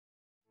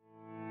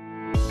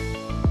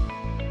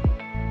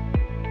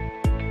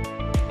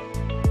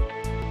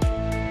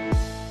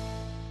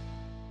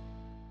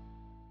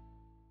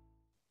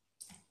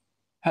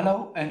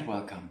Hello and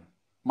welcome.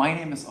 My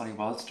name is Olli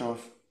Walsdorf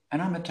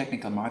and I'm a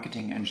technical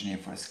marketing engineer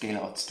for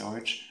scale-out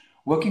storage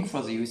working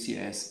for the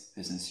UCS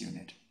business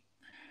unit.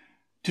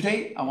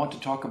 Today I want to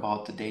talk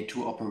about the day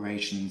 2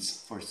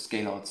 operations for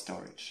scale-out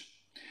storage.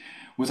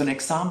 With an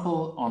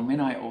example on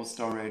MinIO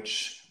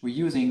storage, we're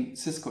using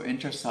Cisco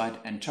Intersight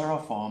and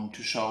Terraform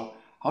to show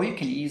how you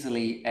can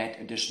easily add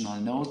additional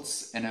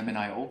nodes in a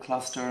MinIO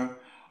cluster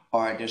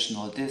or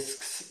additional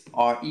disks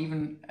or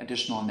even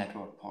additional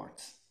network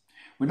ports.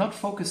 We're not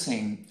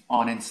focusing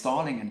on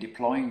installing and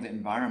deploying the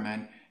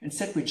environment.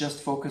 Instead, we're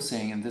just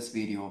focusing in this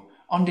video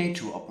on day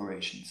 2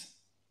 operations.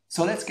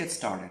 So let's get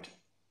started.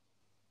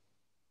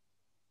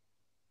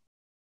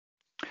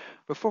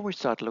 Before we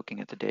start looking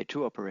at the day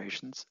 2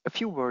 operations, a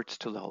few words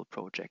to the whole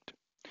project.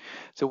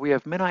 So we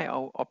have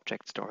MinIO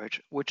object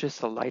storage, which is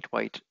a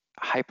lightweight,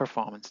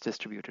 high-performance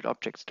distributed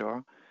object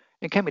store.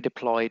 It can be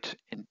deployed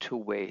in two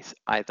ways,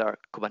 either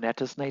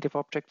Kubernetes native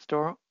object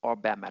store or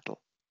bare metal.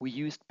 We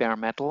used bare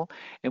metal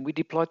and we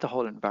deployed the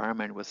whole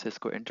environment with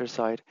Cisco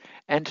Intersight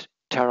and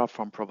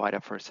Terraform provider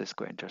for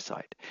Cisco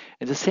Intersight.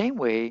 In the same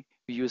way,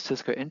 we use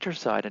Cisco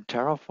Intersight and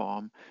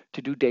Terraform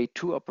to do day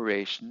 2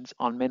 operations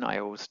on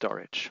MinIO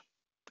storage.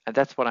 And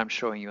that's what I'm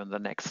showing you in the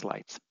next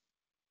slides.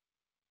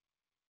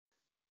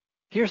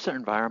 Here's the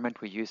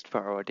environment we used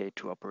for our day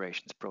 2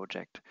 operations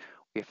project.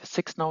 We have a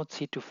 6-node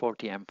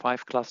C240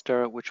 M5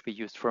 cluster, which we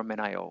used for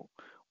MinIO.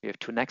 We have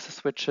 2 Nexus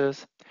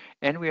switches,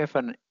 and we have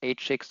an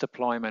HX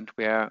deployment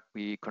where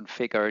we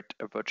configured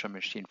a virtual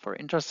machine for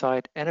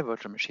Intersight and a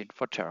virtual machine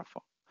for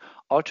Terraform.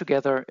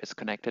 Altogether, it's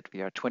connected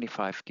via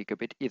 25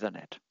 gigabit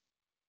Ethernet.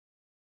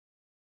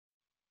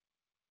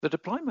 The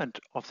deployment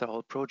of the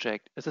whole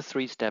project is a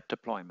 3-step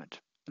deployment.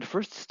 In the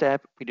first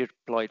step, we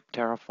deployed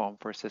Terraform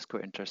for Cisco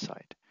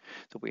Intersight.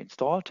 So we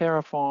install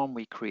Terraform,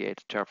 we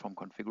create Terraform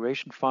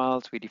configuration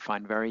files, we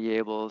define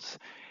variables,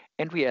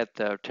 and we add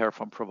the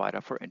Terraform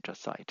provider for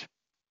Intersight.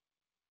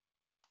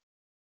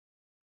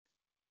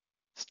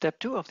 Step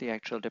 2 of the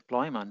actual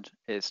deployment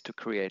is to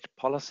create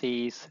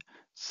policies,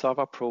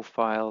 server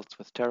profiles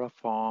with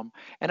Terraform,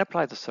 and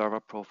apply the server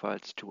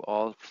profiles to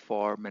all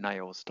 4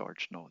 MinIO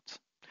storage nodes.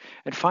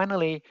 And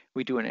finally,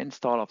 we do an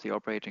install of the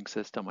operating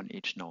system on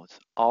each node,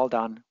 all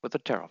done with the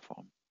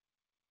Terraform.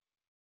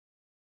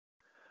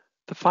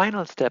 The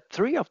final step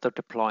 3 of the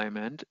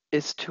deployment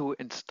is to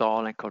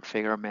install and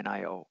configure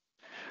MinIO.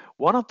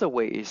 One of the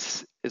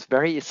ways is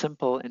very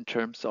simple in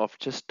terms of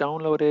just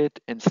download it,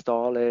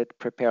 install it,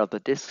 prepare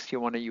the disks you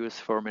want to use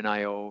for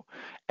MinIO,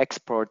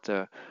 export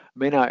the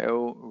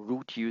MinIO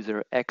root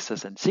user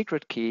access and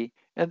secret key,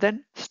 and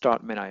then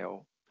start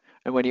MinIO.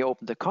 And when you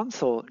open the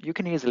console, you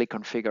can easily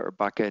configure a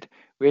bucket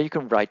where you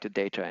can write the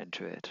data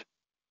into it.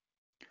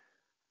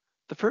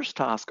 The first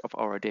task of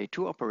our day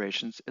 2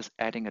 operations is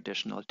adding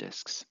additional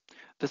disks.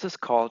 This is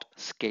called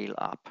scale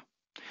up.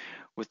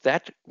 With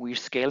that, we're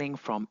scaling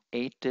from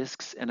 8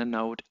 disks in a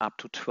node up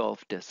to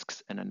 12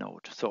 disks in a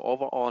node. So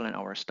overall, in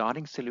our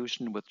starting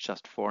solution with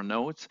just 4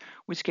 nodes,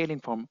 we're scaling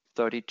from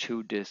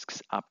 32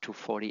 disks up to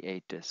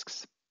 48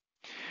 disks.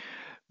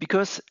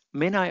 Because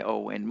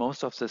MinIO and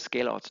most of the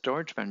scale-out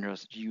storage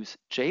vendors use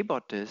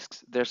JBOD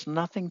disks, there's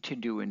nothing to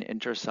do in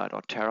Intersight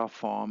or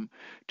Terraform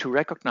to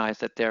recognize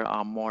that there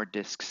are more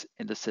disks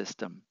in the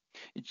system.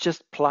 It's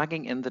just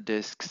plugging in the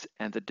disks,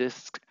 and the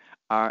disks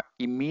are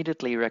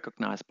immediately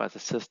recognized by the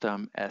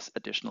system as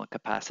additional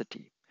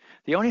capacity.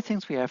 The only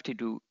things we have to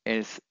do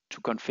is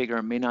to configure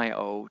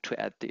MinIO to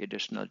add the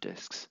additional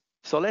disks.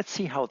 So let's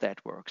see how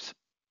that works.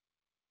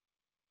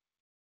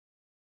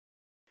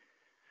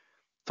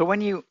 So when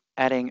you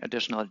adding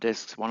additional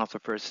disks, one of the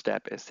first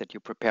steps is that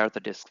you prepare the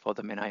disk for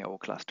the MinIO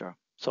cluster.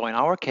 So in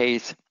our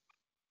case,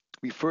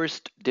 we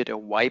first did a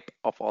wipe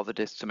of all the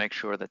disks to make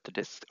sure that the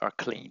disks are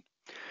clean.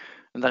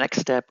 In the next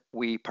step,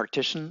 we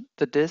partition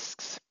the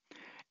disks,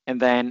 and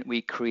then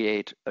we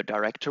create a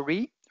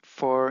directory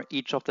for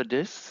each of the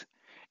disks.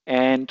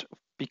 And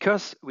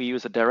because we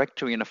use a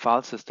directory in a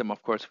file system,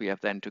 of course, we have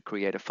then to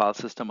create a file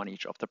system on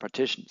each of the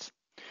partitions.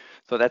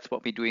 So that's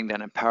what we're doing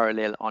then in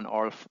parallel on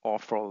all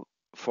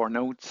 4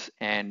 nodes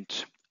and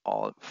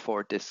all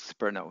 4 disks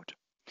per node.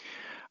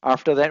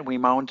 After that, we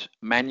mount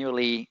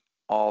manually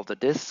all the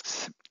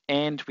disks,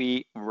 and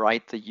we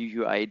write the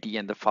UUID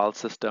and the file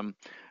system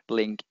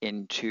link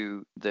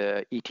into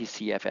the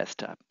etcfs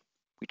tab.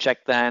 We check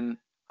then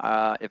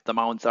if the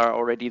mounts are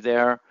already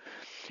there,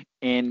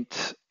 and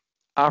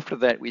after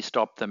that, we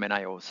stop the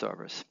MinIO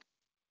servers.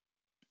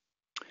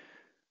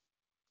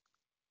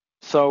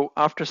 So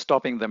after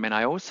stopping the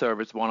MinIO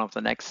servers, one of the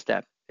next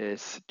steps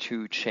is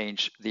to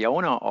change the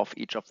owner of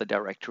each of the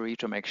directory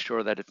to make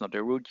sure that it's not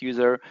a root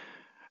user.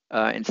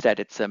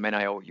 Instead, it's a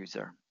MinIO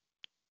user.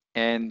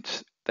 And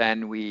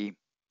then we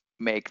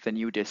make the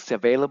new disks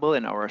available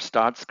in our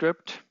start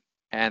script.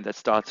 And the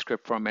start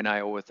script from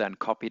MinIO is then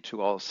copied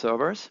to all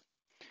servers.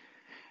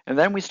 And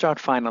then we start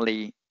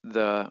finally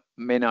the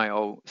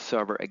MinIO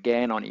server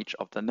again on each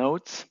of the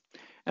nodes.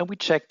 And we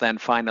check then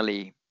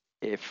finally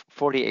if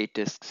 48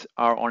 disks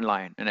are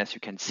online. And as you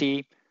can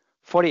see,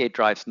 48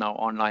 drives now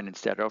online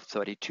instead of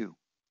 32.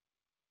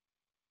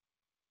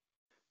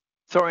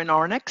 So in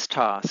our next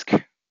task,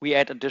 we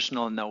add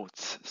additional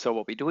nodes. So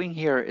what we're doing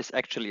here is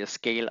actually a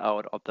scale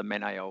out of the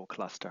MinIO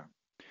cluster.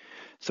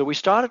 So we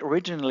started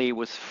originally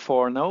with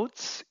 4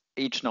 nodes,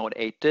 each node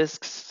 8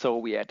 disks. So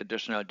we add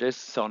additional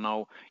disks. So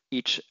now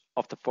each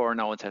of the 4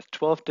 nodes has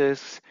 12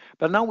 disks,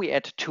 but now we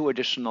add 2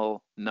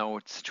 additional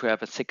nodes to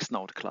have a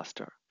 6-node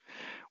cluster.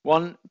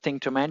 One thing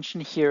to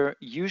mention here,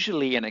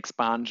 usually an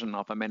expansion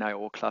of a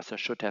MinIO cluster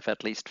should have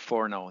at least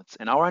 4 nodes.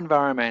 In our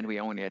environment, we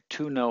only had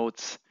 2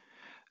 nodes.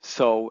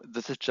 So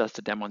this is just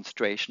a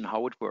demonstration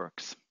how it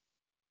works.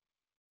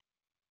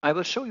 I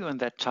will show you in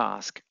that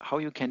task how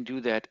you can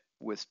do that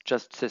with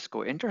just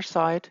Cisco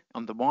Intersight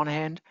on the one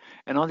hand,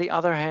 and on the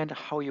other hand,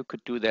 how you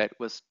could do that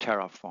with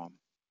Terraform.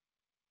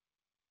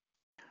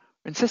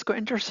 In Cisco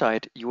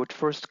Intersight, you would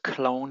first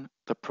clone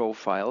the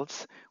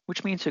profiles,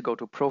 which means you go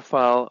to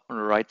Profile, on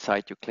the right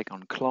side you click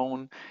on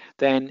Clone,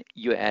 then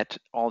you add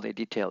all the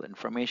detailed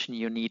information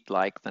you need,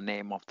 like the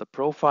name of the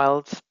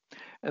profiles,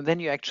 and then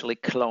you actually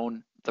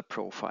clone the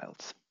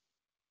profiles.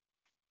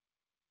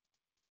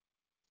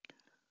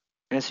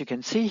 As you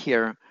can see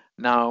here,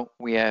 now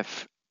we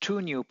have 2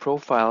 new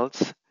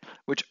profiles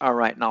which are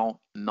right now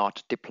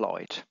not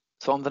deployed.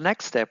 So on the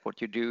next step,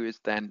 what you do is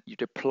then you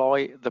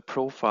deploy the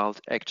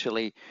profiles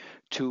actually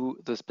to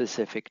the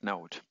specific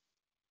node.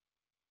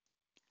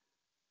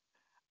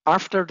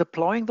 After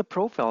deploying the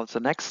profiles, the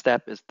next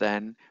step is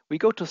then we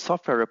go to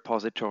software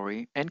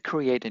repository and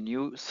create a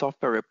new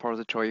software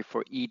repository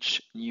for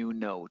each new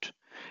node.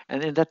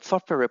 And in that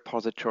software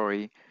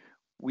repository,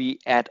 we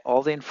add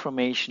all the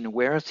information,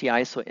 where is the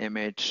ISO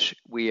image,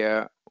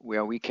 where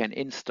we can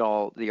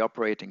install the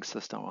operating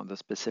system on the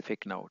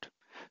specific node.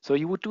 So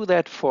you would do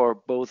that for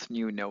both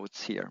new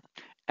nodes here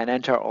and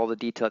enter all the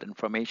detailed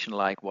information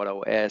like what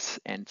OS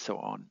and so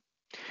on.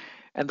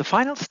 And the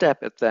final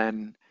step is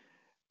then,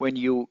 when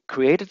you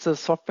created the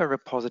software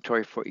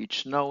repository for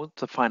each node,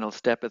 the final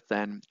step is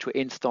then to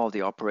install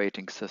the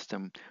operating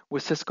system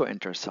with Cisco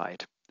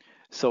Intersight.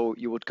 So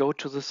you would go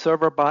to the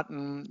server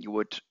button, you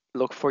would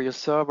look for your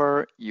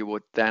server, you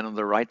would then on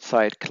the right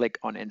side click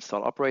on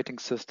Install Operating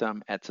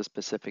System, add the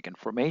specific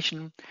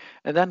information,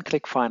 and then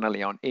click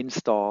finally on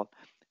Install,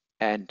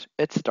 and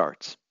it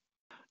starts.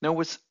 Now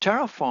with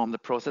Terraform, the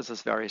process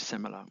is very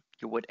similar.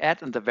 You would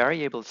add in the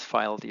variables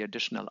file the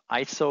additional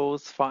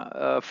ISOs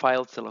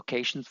files, the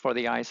locations for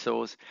the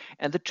ISOs,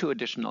 and the 2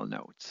 additional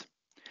nodes.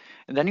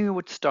 And then you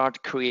would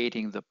start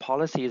creating the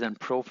policies and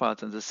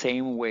profiles in the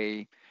same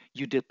way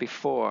you did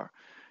before.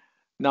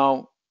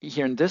 Now,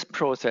 here in this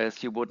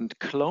process, you wouldn't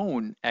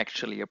clone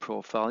actually a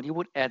profile, you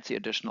would add the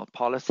additional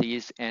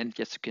policies, and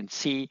as you can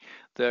see,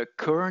 the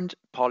current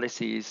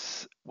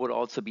policies would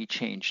also be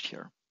changed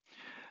here.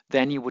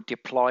 Then you would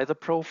deploy the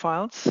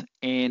profiles,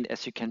 and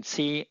as you can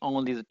see,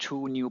 only the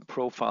 2 new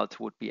profiles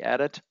would be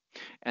added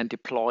and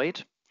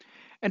deployed.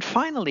 And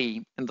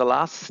finally, in the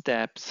last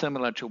step,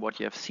 similar to what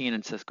you have seen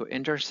in Cisco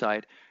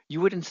Intersight,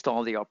 you would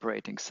install the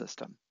operating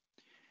system.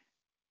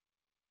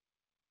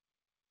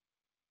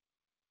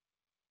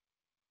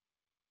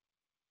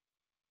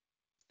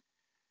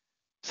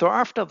 So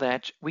after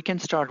that, we can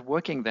start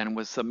working then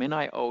with the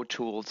MinIO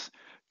tools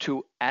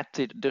to add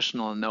the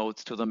additional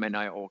nodes to the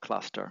MinIO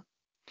cluster.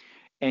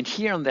 And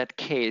here in that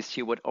case,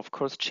 you would of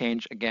course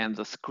change again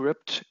the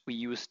script we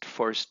used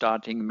for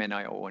starting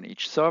MinIO on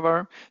each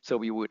server. So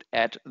we would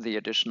add the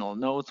additional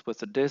nodes with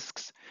the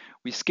disks.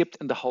 We skipped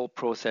in the whole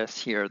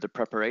process here the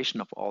preparation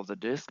of all the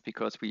disks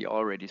because we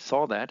already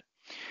saw that.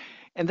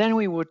 And then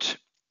we would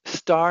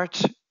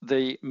start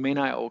the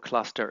MinIO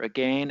cluster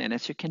again. And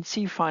as you can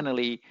see,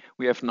 finally,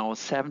 we have now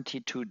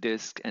 72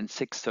 disks and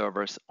 6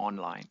 servers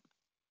online.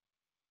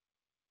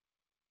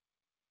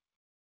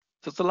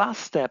 So the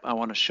last step I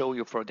want to show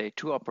you for day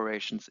 2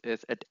 operations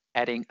is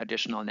adding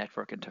additional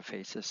network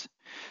interfaces.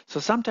 So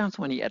sometimes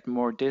when you add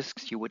more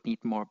disks, you would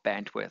need more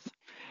bandwidth.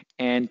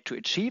 And to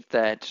achieve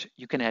that,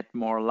 you can add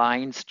more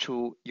lines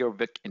to your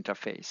VIC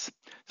interface.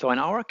 So in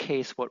our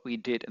case, what we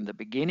did in the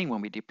beginning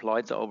when we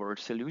deployed the overall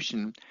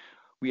solution,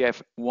 we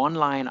have 1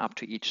 line up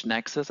to each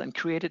nexus and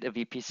created a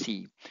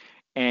VPC.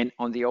 And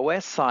on the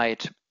OS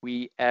side,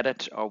 we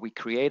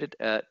created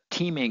a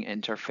teaming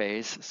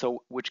interface,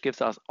 so which gives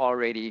us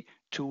already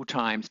 2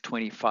 times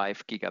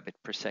 25 gigabit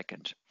per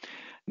second.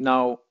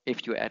 Now,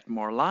 if you add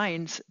more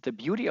lines, the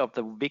beauty of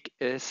the VIC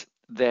is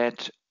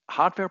that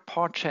hardware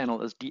port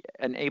channel is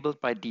enabled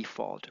by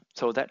default.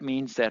 So that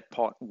means that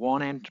port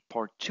 1 and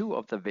port 2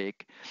 of the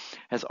VIC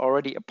has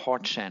already a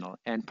port channel,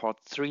 and port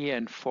 3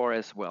 and 4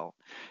 as well.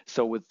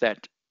 So with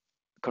that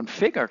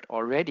configured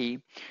already,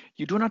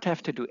 you do not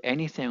have to do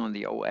anything on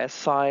the OS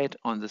side,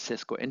 on the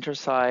Cisco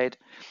Intersight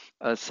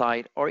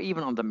side, or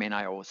even on the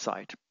MinIO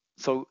side.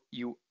 So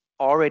you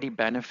already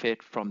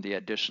benefit from the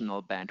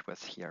additional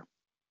bandwidth here.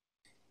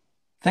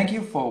 Thank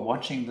you for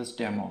watching this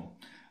demo.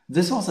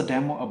 This was a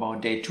demo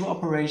about day 2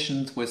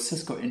 operations with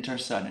Cisco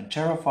Intersight and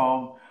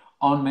Terraform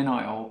on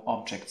MinIO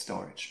object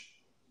storage.